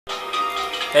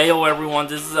Heyo everyone,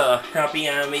 this is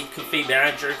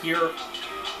HappyAnimaidCafeManager here.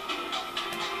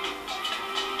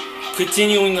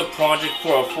 Continuing the project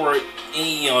for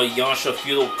Inuyasha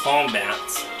Feudal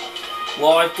combats.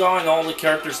 Well, I've gotten all the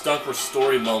characters done for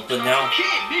story mode, but now... Okay,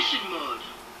 mission mode!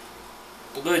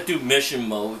 We're gonna do mission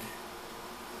mode.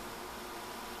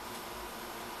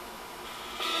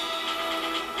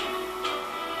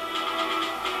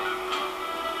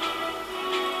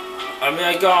 I mean,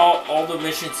 I got all the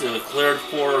missions declared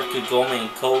for Kagome and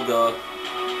Koga,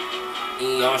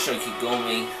 Inuyasha and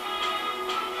Kagome,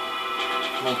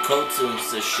 Monkotsu and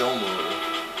Sesshomaru.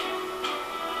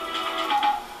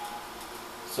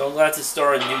 So I'm glad to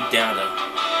start a new data.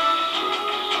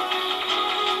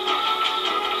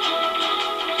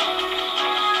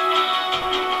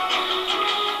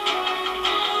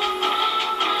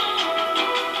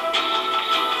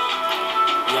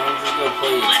 Yeah, I'm just gonna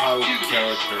play the title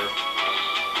character.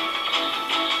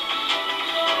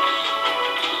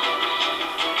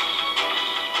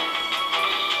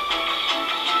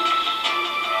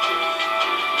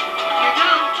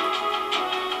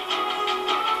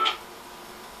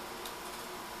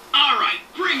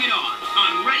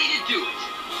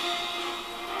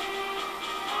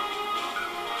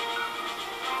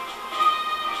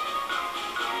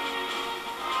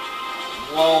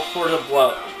 Well, for the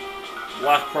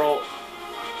Black Pearl,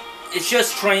 it's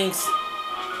just training.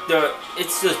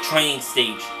 It's the training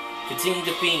stage. Continue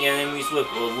defeating enemies with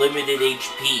limited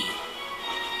HP.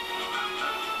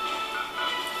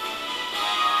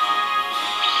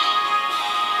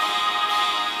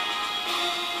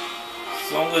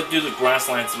 So I'm gonna do the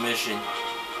Grasslands mission.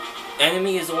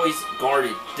 Enemy is always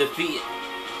guarded. Defeat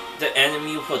the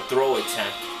enemy with a throw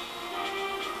attack.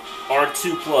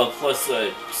 R2 plus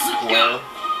a square.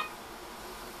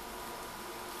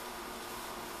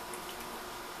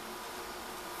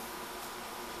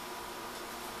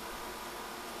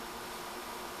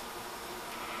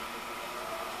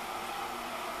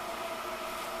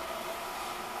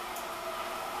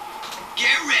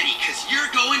 Get ready, cause you're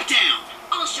going down.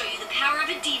 I'll show you the power of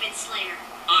a demon slayer.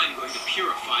 I'm going to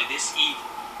purify this evil.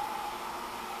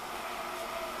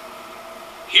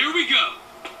 Here we go.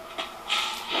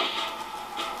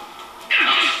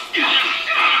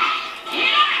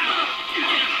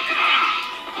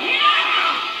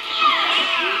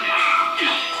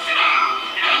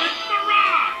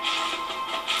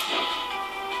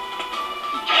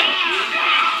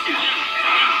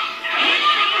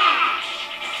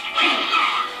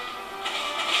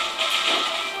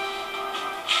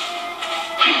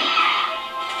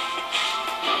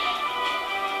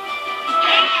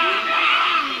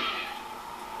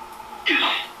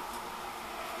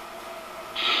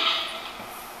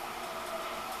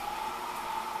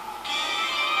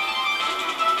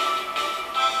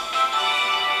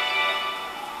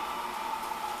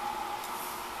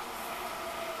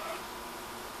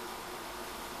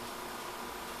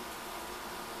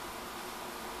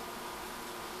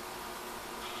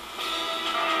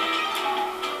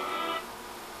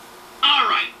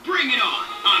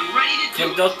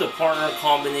 Conduct the partner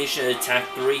combination attack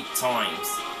 3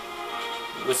 times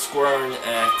with square and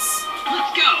X.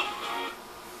 Let's go.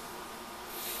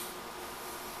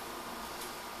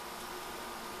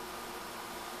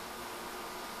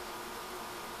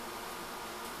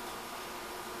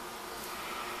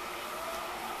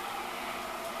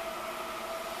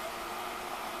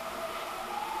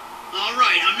 All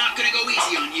right, I'm not gonna go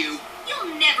easy on you.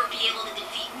 You'll never be able to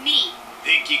defeat me.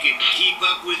 Think you can keep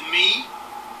up with me?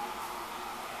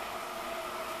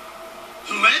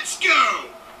 Let's go!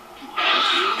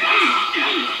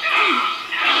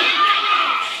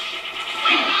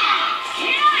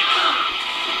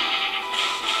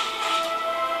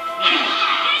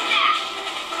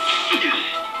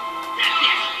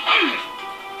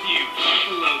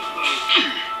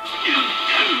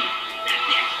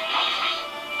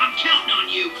 I'm counting on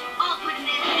you. I'll put an end to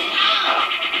this.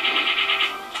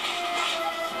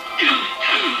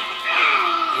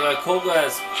 Yeah, Koga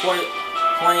has plenty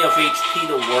of HP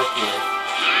to work with.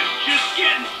 I'm just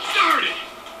getting started.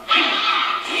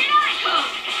 Here I come.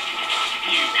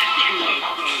 You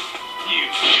slowpoke. You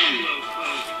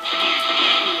slowpoke. You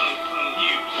slowpoke.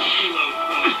 You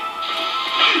slowpoke.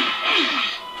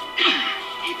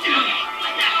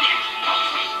 That's it.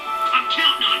 I'm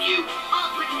counting on you.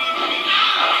 I'll put an end to this.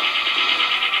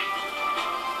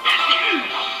 That's it.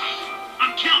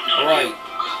 I'm counting on you. Alright.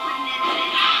 I'll put an end to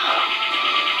this.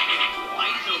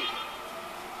 Fight is over.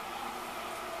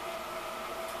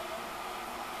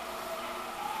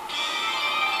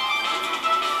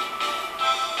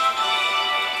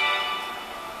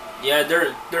 Yeah,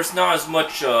 there's not as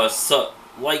much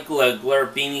light glare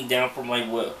beaming down from my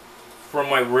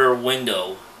rear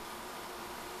window.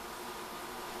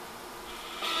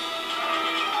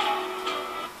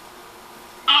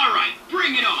 Alright,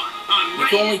 bring it on. I'm You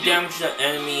ready can only to do damage the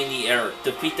enemy in the air.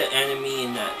 Defeat the enemy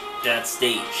in that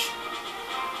stage.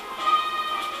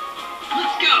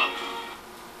 Let's go.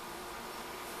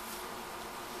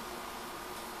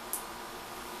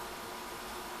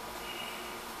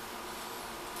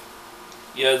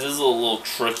 Yeah, this is a little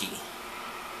tricky.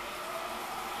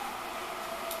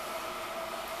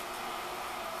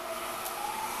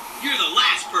 You're the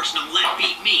last person to let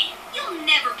beat me. You'll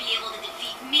never be able to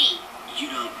defeat me. You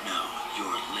don't know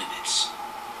your limits.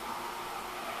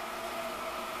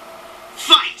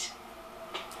 Fight!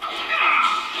 Take that.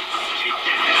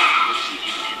 Let's see if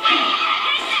you can hit me.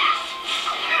 Take that. Let's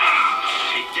see. Here I come. Let's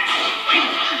see. Take that.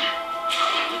 Let's see. Take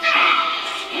that.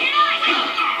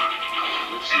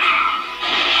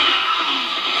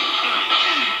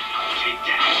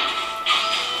 Take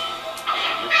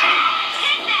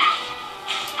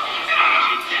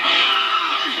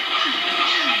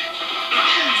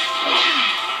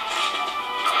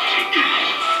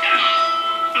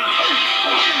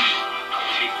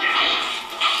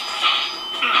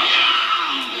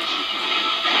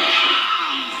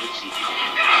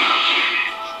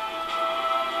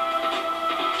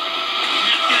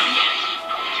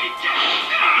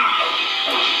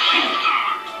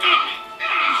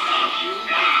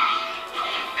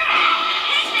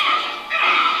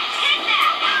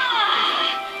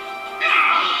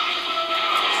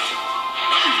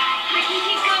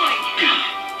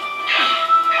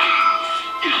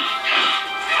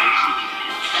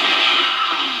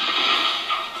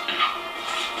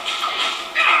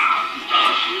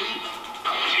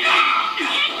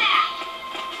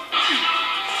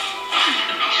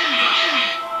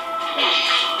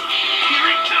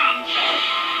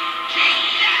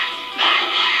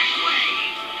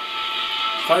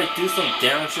If I do some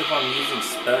damage if I'm using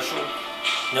special?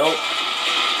 Nope.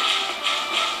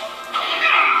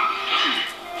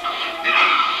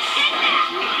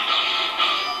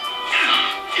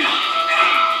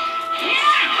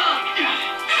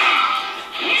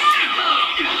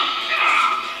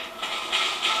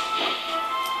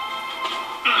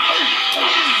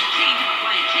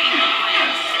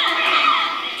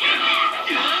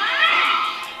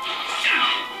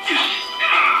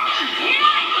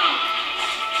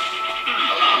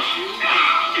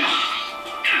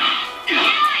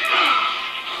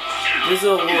 This is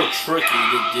a little tricky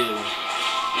to do.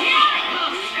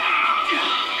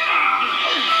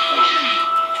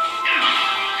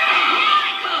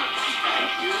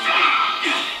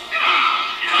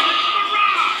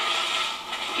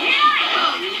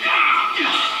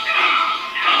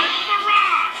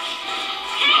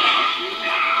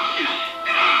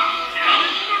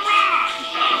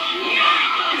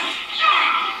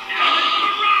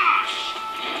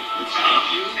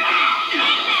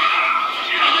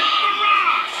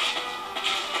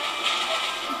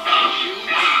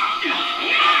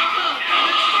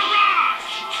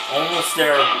 Almost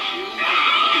there.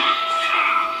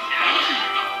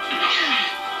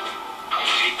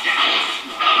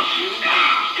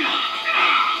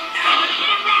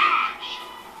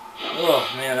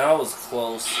 Oh man, that was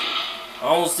close. I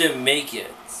almost didn't make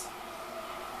it.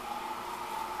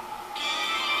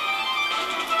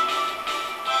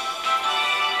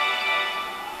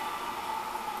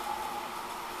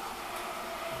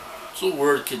 It's a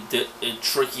weird, a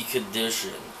tricky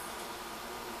condition.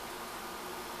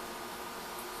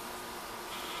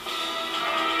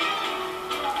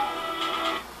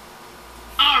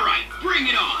 Alright, bring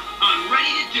it on. I'm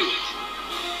ready to do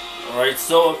it. Alright,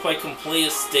 so if I complete a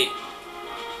stage,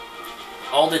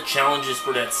 all the challenges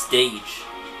for that stage,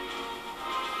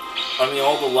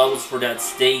 all the levels for that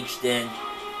stage, then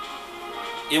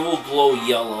it will glow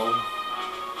yellow.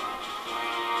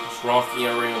 There's Rocky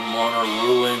Area, Mana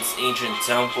Ruins, Ancient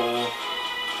Temple,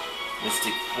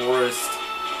 Mystic Forest.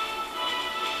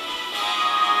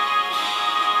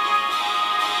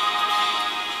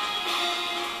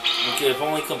 Okay, I've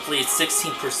only completed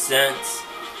 16%.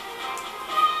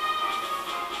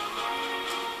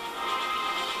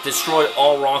 Destroy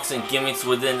all rocks and gimmicks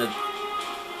within the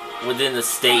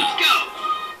stage. Let's go.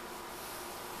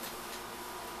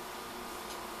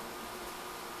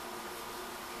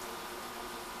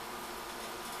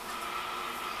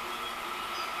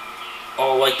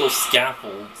 Oh, like those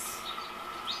scaffolds.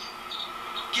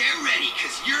 Get ready,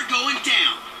 cause you're going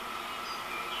down.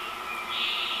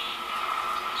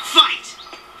 Fight!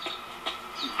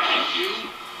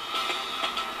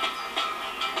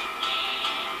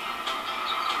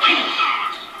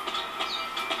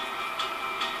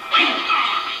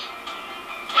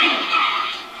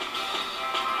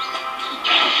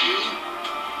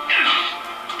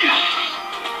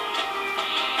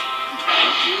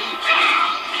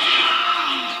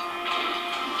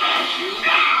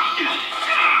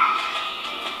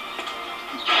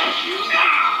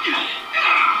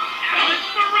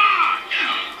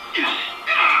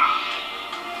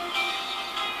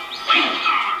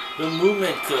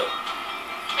 movement could...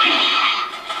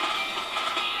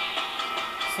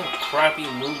 Some crappy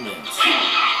movements.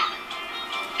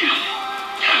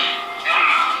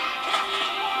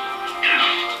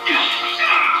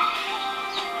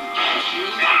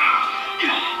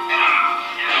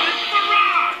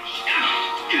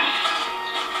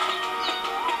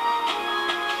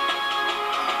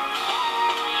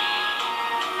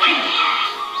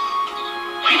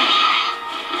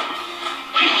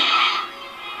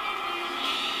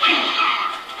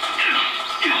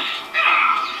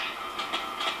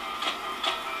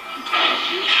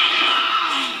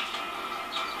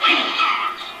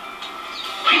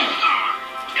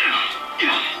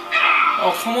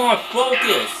 Oh, come on,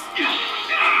 focus!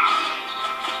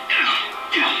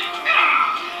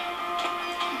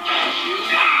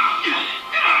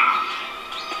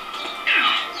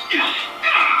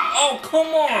 Oh, come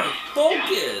on,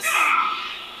 focus!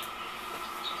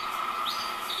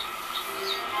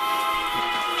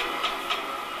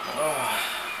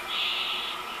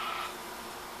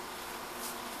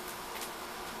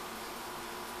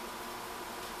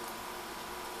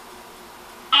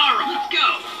 Alright, let's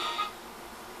go!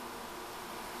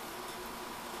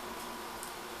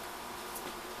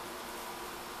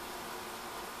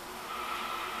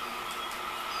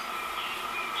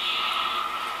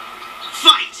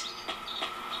 Fight!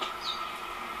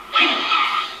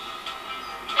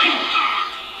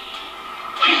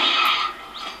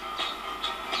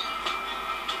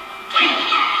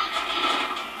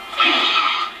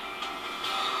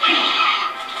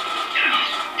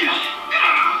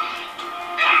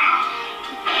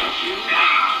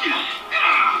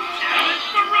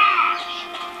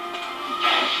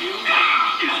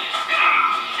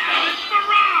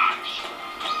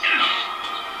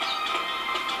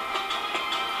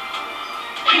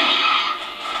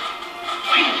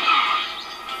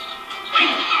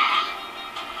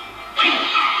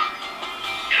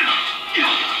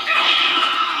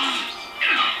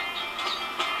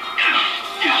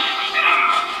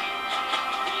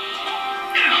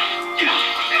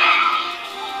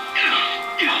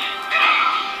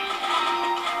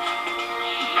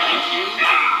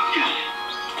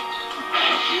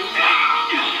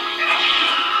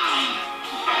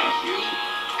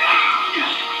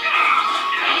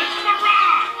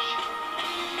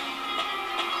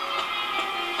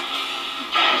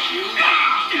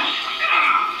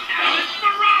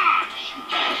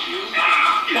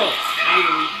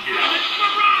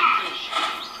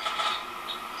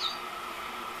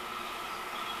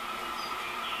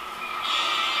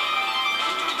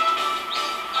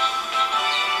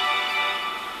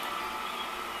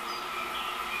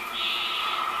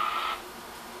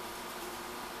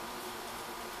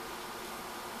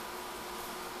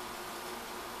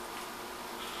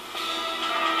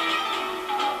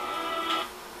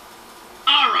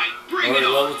 Alright,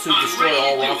 level 2, destroy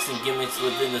all rocks and gimmicks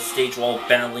within the stage while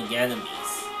battling enemies.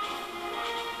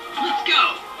 Let's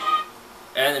go!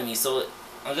 Enemies, so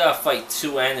I gotta fight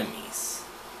 2 enemies.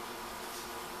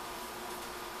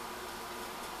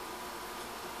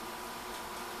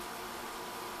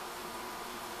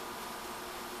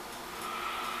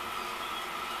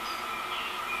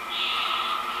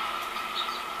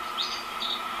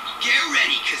 Get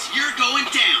ready, cause you're going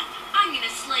down! I'm gonna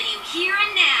slay you here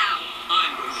and now.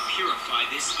 I'm going to purify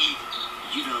this evil.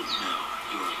 You don't know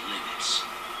your limits.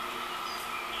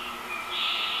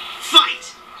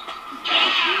 Fight!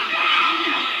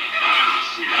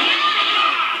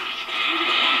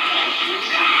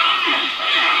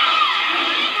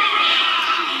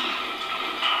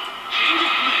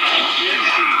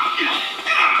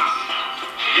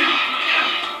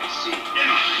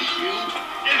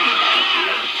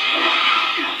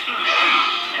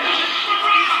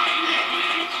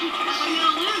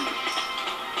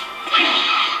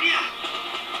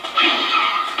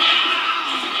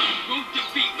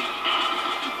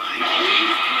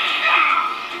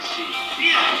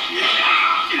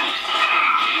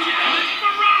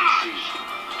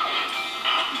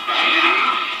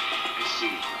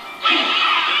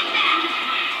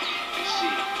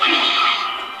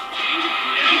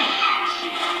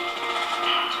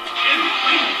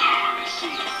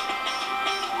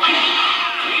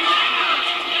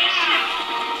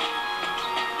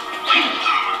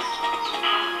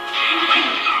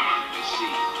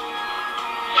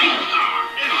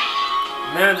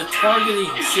 Man, the targeting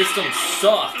system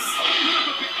sucks.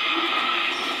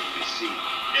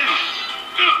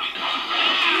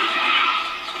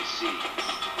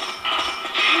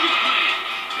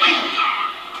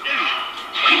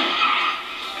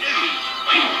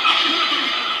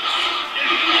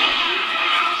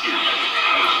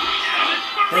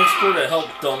 Thanks for the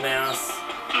dumbass.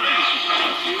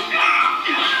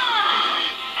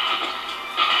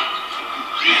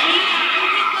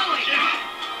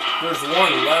 There's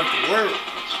one left. Where?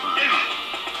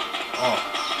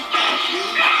 Oh.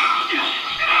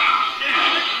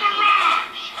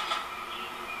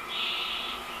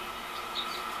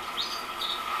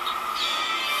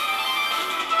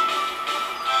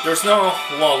 There's not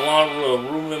a lot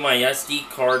of room in my SD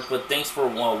card, but thanks for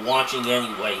watching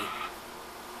anyway.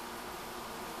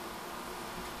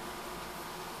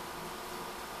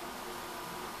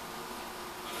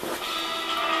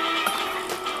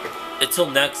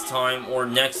 Until next time, or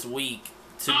next week,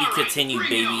 to be continued,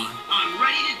 baby. I'm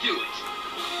ready to do it.